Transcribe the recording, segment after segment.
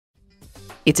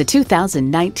It's a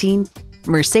 2019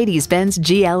 Mercedes-Benz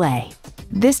GLA.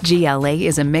 This GLA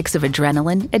is a mix of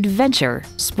adrenaline, adventure,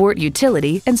 sport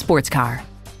utility, and sports car.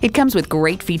 It comes with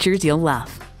great features you'll love.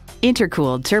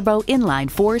 Intercooled turbo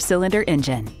inline 4-cylinder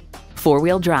engine,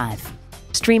 4-wheel drive,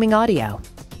 streaming audio,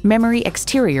 memory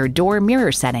exterior door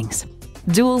mirror settings,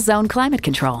 dual zone climate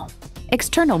control,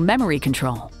 external memory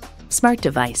control, smart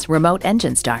device remote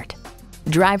engine start,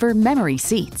 driver memory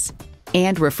seats,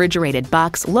 and refrigerated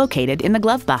box located in the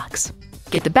glove box.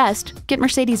 Get the best, get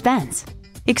Mercedes-Benz.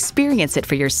 Experience it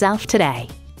for yourself today.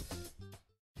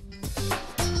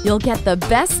 You'll get the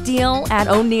best deal at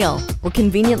O'Neill. We're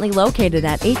conveniently located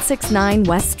at 869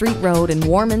 West Street Road in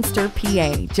Warminster,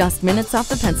 PA, just minutes off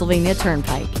the Pennsylvania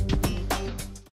Turnpike.